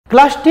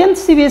Class 10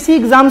 CBSE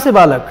exam से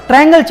बालक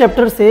triangle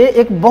chapter से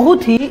एक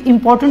बहुत ही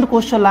इंपॉर्टेंट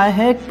क्वेश्चन लाए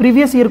हैं, एक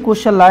प्रीवियस ईयर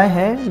क्वेश्चन लाए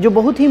हैं जो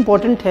बहुत ही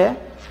इंपॉर्टेंट है।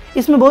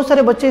 इसमें बहुत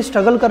सारे बच्चे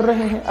स्ट्रगल कर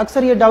रहे हैं,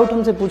 अक्सर ये डाउट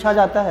हमसे पूछा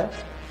जाता है।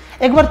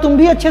 एक बार तुम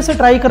भी अच्छे से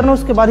ट्राई करना,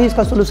 उसके बाद ही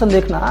इसका सोल्यूशन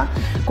देखना।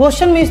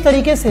 क्वेश्चन में इस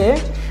तरीके से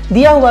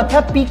दिया हुआ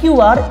था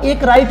PQR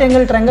एक राइट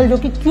एंगल ट्रायंगल जो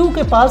कि Q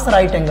के पास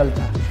राइट एंगल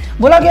था।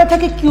 बोला गया था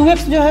कि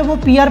QX जो है वो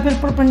PR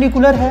पर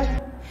परपेंडिकुलर है,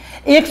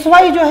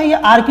 XY जो है ये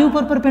RQ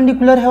पर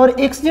परपेंडिकुलर है और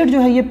XZ जो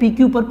है ये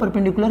PQ पर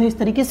परपेंडिकुलर है। इस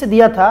तरीके से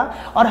दिया था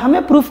और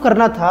हमें प्रूफ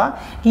करना था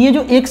कि ये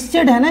जो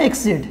XZ है ना,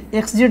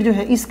 XZ जो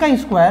है इसका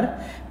स्क्वायर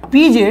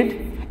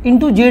PZ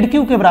इंटू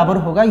ZQ के बराबर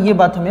होगा। ये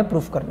बात हमें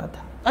प्रूफ करना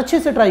था। अच्छे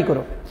से ट्राई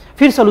करो,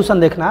 फिर सोल्यूशन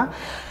देखना।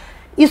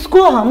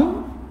 इसको हम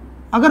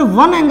अगर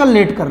 1 एंगल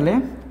लेट कर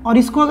लें और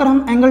इसको अगर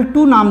हम एंगल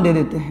 2 नाम दे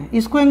देते हैं,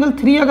 इसको एंगल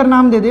 3 अगर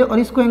नाम दे दें और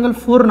इसको एंगल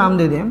 4 नाम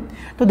दे दें,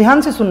 तो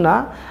ध्यान से सुनना,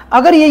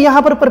 अगर ये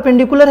यहाँ पर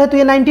परपेंडिकुलर है तो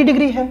ये 90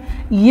 डिग्री है,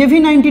 ये भी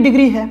 90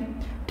 डिग्री है,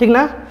 ठीक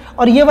ना।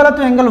 और ये वाला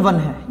तो एंगल 1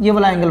 है, ये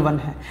वाला एंगल 1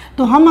 है।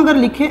 तो हम अगर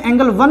लिखें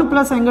angle 1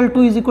 plus angle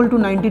 2 is equal to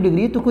 90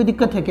 degree, तो कोई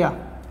दिक्कत है क्या?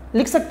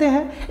 लिख सकते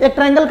हैं। एक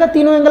ट्रायंगल का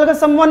तीनों एंगल का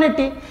सम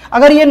 180।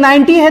 अगर ये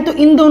 90 है तो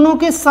इन दोनों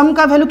के सम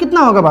का वैल्यू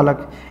कितना होगा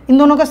बालक? इन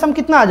दोनों का सम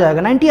कितना आ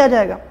जाएगा? 90 आ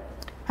जाएगा,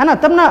 है ना।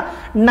 तब ना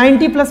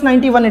 90 प्लस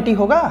 90 180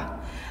 होगा।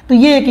 तो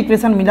ये एक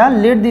इक्वेशन मिला।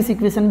 लेट दिस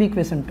इक्वेशन भी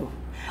इक्वेशन 2।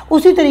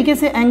 उसी तरीके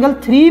से एंगल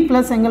 3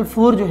 प्लस एंगल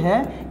 4 जो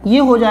है ये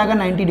हो जाएगा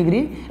 90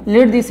 डिग्री।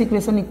 लेट दिस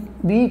इक्वेशन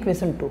भी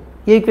इक्वेशन 2।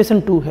 ये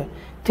इक्वेशन 2 है।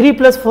 3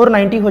 प्लस 4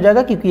 90 हो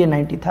जाएगा क्योंकि ये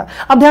 90 था।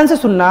 अब ध्यान से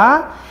सुनना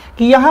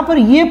कि यहाँ पर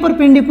ये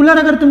परपेंडिकुलर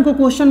अगर तुमको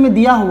क्वेश्चन में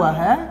दिया हुआ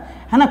है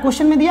ना,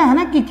 क्वेश्चन में दिया है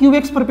ना कि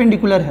QX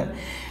परपेंडिकुलर है।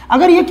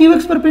 अगर ये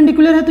QX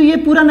परपेंडिकुलर है तो ये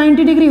पूरा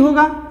 90 डिग्री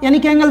होगा, यानी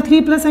कि एंगल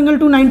 3 प्लस एंगल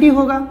 2 90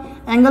 होगा।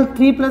 एंगल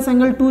 3 प्लस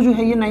एंगल 2 जो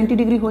है ये 90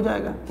 डिग्री हो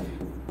जाएगा।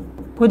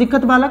 कोई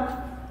दिक्कत बालक?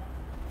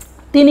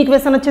 3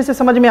 इक्वेशन अच्छे से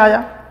समझ में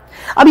आया।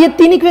 अब ये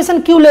 3 इक्वेशन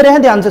क्यों ले रहे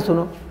हैं? ध्यान से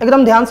सुनो,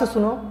 एकदम ध्यान से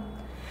सुनो।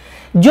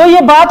 जो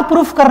ये बात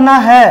प्रूफ करना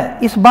है,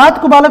 इस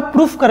बात को बालक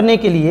प्रूफ करने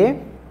के लिए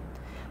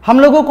हम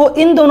लोगों को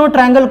इन दोनों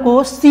ट्रायंगल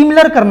को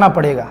सिमिलर करना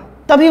पड़ेगा,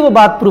 तभी वो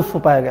बात प्रूफ हो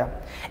पाएगा।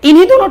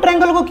 इन्हीं दोनों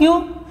ट्रायंगल को क्यों?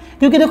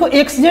 क्योंकि देखो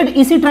XZ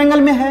इसी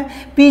ट्रायंगल में है,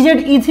 PZ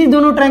इसी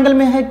दोनों ट्रायंगल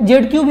में है,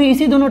 ZQ भी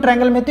इसी दोनों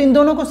ट्रायंगल में, तो इन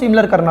दोनों को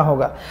सिमिलर करना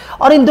होगा।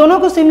 और इन दोनों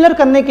को सिमिलर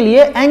करने के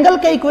लिए एंगल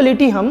का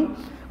इक्वलिटी हम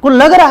को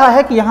लग रहा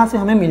है कि यहां से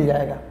हमें मिल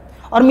जाएगा,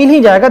 और मिल ही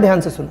जाएगा।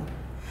 ध्यान से सुनो,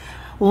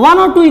 1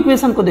 और 2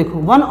 इक्वेशन को देखो,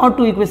 1 और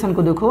 2 इक्वेशन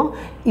को देखो।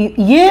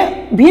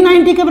 ये भी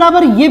 90 के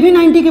बराबर, ये भी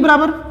 90 के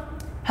बराबर,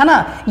 है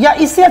ना। या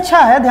इससे अच्छा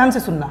है, ध्यान से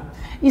सुनना,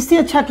 इससे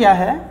अच्छा क्या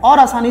है और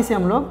आसानी से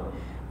हम लोग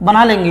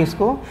बना लेंगे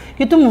इसको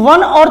कि तुम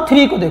 1 और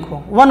 3 को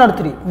देखो। 1 और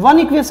 3, 1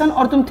 इक्वेशन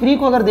और तुम 3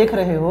 को अगर देख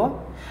रहे हो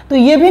तो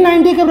ये भी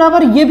 90 के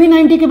बराबर, ये भी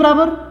 90 के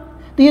बराबर,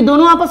 तो ये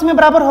दोनों आपस में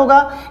बराबर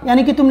होगा।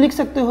 यानी कि तुम लिख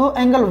सकते हो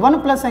एंगल 1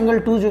 प्लस एंगल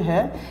 2 जो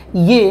है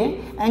ये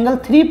एंगल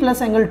 3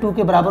 प्लस एंगल 2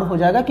 के बराबर हो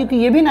जाएगा, क्योंकि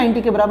ये भी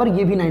 90 के बराबर,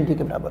 ये भी 90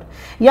 के बराबर।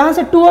 यहाँ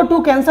से 2 और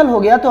 2 कैंसिल हो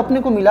गया तो अपने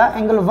को मिला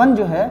एंगल 1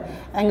 जो है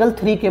एंगल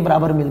 3 के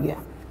बराबर मिल गया।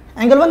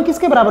 एंगल 1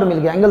 किसके बराबर मिल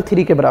गया? एंगल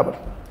 3 के बराबर।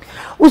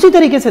 उसी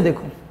तरीके से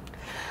देखो,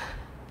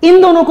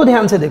 इन दोनों को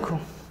ध्यान से देखो,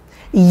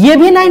 ये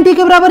भी 90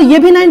 के बराबर, ये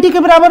भी 90 के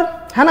बराबर,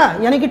 है ना।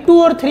 यानी कि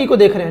 2 और 3 को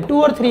देख रहे हैं,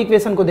 2 और 3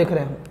 इक्वेशन को देख रहे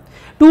हैं।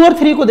 2 और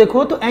 3 को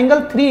देखो तो एंगल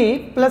 3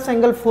 प्लस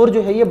एंगल 4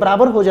 जो है ये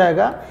बराबर हो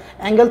जाएगा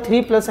एंगल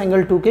 3 प्लस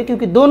एंगल 2 के,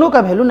 क्योंकि दोनों का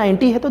वैल्यू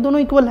 90 है तो दोनों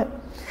इक्वल है।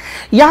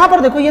 यहां पर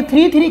देखो ये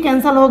 3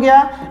 कैंसिल हो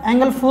गया,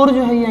 एंगल 4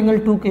 जो है ये एंगल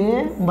 2 के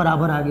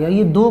बराबर आ गया।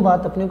 ये 2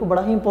 बात अपने को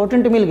बड़ा ही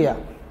इंपॉर्टेंट मिल गया।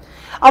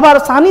 अब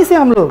आसानी से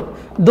हम लोग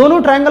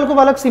दोनों ट्रायंगल को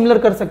बालक सिमिलर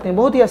कर सकते हैं,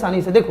 बहुत ही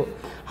आसानी से। देखो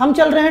हम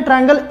चल रहे हैं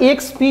ट्रायंगल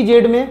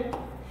XPZ में,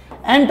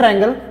 एंड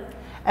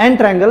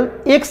ट्रायंगल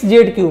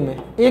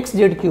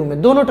XZQ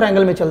में, दोनों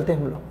ट्रायंगल में चलते हैं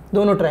हम लोग।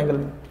 दोनों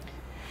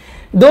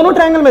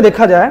ट्रायंगल में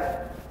देखा जाए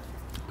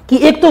कि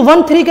एक तो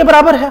 1 3 के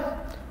बराबर है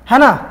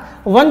ना।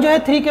 1 जो है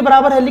 3 के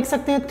बराबर है, लिख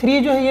सकते हैं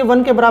 3 जो है ये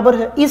 1 के बराबर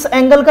है। इस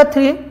एंगल का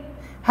 3,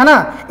 है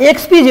ना,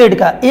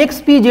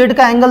 XPZ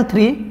का एंगल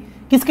 3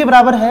 किसके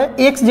बराबर है?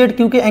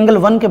 XZQ के एंगल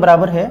 1 के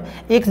बराबर है,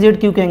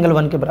 XZQ के एंगल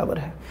 1 के बराबर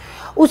है।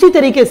 उसी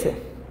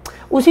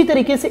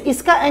तरीके से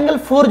इसका एंगल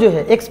 4 जो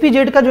है,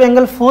 XPZ का जो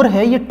एंगल 4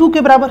 है ये 2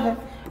 के बराबर है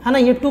ना,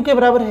 ये 2 के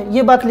बराबर है।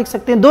 ये बात लिख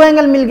सकते हैं। 2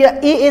 एंगल मिल गया,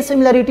 ए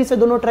सिमिलरिटी से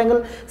दोनों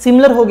ट्रायंगल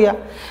सिमिलर हो गया।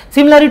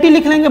 सिमिलरिटी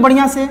लिख लेंगे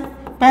बढ़िया से,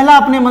 पहला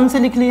अपने मन से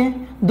लिख लिए।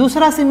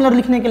 दूसरा सिमिलर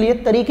लिखने के लिए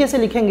तरीके से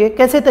लिखेंगे।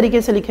 कैसे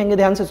तरीके से लिखेंगे?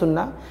 ध्यान से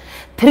सुनना।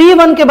 3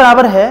 1 के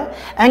बराबर है,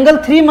 एंगल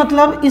 3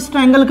 मतलब इस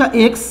ट्रायंगल का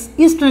x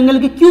इस ट्रायंगल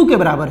के q के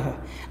बराबर है।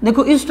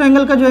 देखो इस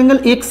ट्रायंगल का जो एंगल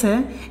x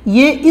है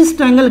ये इस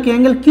ट्रायंगल के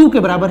एंगल q के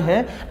बराबर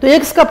है, तो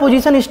x का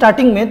पोजीशन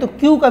स्टार्टिंग में तो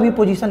q का भी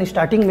पोजीशन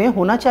स्टार्टिंग में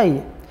होना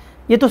चाहिए।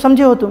 ये तो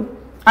समझे हो तुम।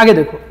 आगे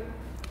देखो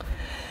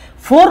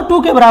 4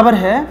 2 के बराबर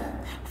है,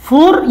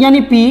 4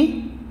 यानी p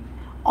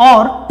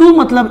और 2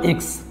 मतलब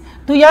x,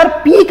 तो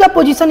यार p का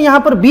पोजीशन यहां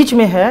पर बीच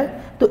में है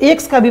तो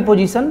x का भी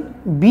पोजीशन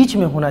बीच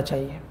में होना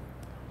चाहिए।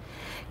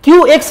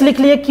 q x लिख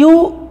लिए, q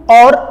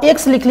और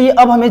x लिख लिए।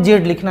 अब हमें z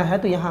लिखना है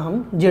तो यहां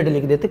हम z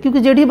लिख देते, क्योंकि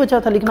z ही बचा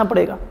था, लिखना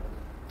पड़ेगा।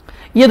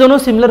 ये दोनों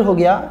सिमिलर हो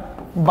गया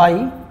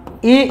by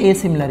A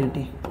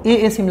similarity,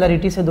 A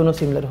similarity से दोनों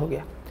सिमिलर हो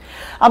गया।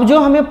 अब जो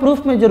हमें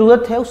प्रूफ में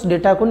ज़रूरत है उस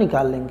डेटा को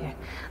निकाल लेंगे।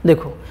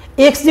 देखो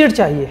XZ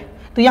चाहिए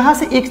तो यहाँ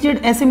से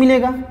XZ ऐसे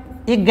मिलेगा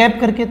एक गैप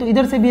करके, तो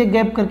इधर से भी एक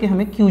गैप करके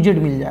हमें QZ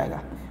मिल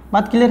जाएगा।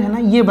 बात क्लियर है ना,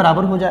 ये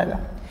बराबर हो जाएगा।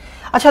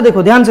 अच्छा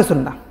देखो ध्यान से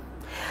सुनना,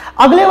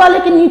 अगले वाले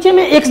के नीचे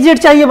में XZ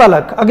चाहिए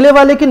बालक, अगले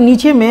वाले के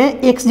नीचे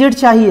में XZ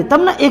चाहिए,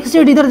 तब ना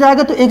XZ इधर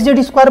जाएगा तो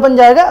XZ स्क्वायर बन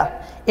जाएगा।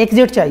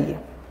 XZ चाहिए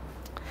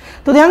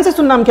तो ध्यान से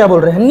सुनना हम क्या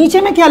बोल रहे हैं,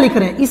 नीचे में क्या लिख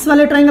रहे हैं, इस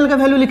वाले ट्रायंगल का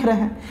वैल्यू लिख रहे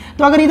हैं।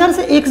 तो अगर इधर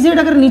से XZ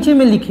अगर नीचे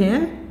में लिखे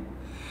हैं,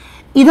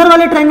 इधर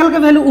वाले ट्रायंगल का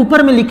वैल्यू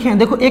ऊपर में लिखे हैं,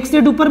 देखो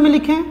XZ ऊपर में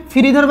लिखे हैं,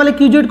 फिर इधर वाले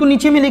QZ को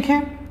नीचे में लिखे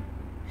हैं।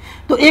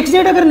 तो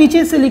XZ अगर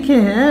नीचे से लिखे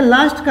हैं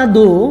लास्ट का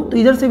 2, तो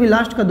इधर से भी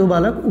लास्ट का 2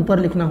 बालक ऊपर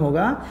लिखना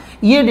होगा।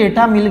 ये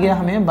डेटा मिल गया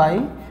हमें बाय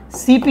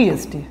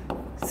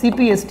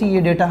CPST,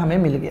 ये डेटा हमें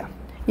मिल गया।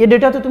 ये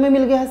डेटा तो तुम्हें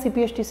मिल गया है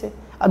CPST से।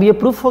 अब ये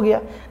प्रूफ हो गया,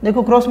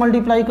 देखो क्रॉस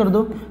मल्टीप्लाई कर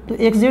दो तो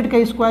XZ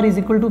का square is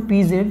equal to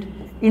PZ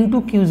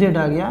into QZ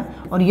आ गया।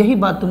 और यही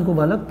बात तुमको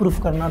बालक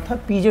प्रूफ करना था,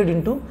 PZ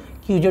इंटू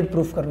QZ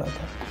प्रूफ करना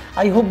था।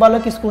 आई होप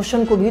बालक इस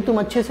क्वेश्चन को भी तुम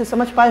अच्छे से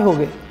समझ पाए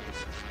होगे।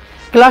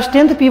 क्लास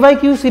 10th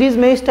PYQ सीरीज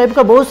में इस टाइप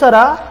का बहुत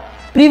सारा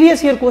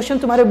प्रीवियस ईयर क्वेश्चन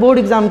तुम्हारे बोर्ड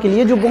एग्जाम के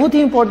लिए जो बहुत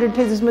ही इंपॉर्टेंट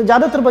है, जिसमें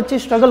ज़्यादातर बच्चे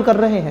स्ट्रगल कर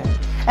रहे हैं,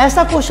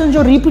 ऐसा क्वेश्चन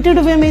जो रिपीटेड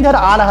वे में इधर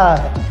आ रहा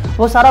है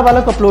वो सारा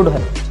बालक अपलोड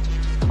है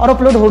और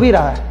अपलोड हो भी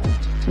रहा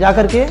है।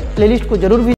 जाकर के प्लेलिस्ट को जरूर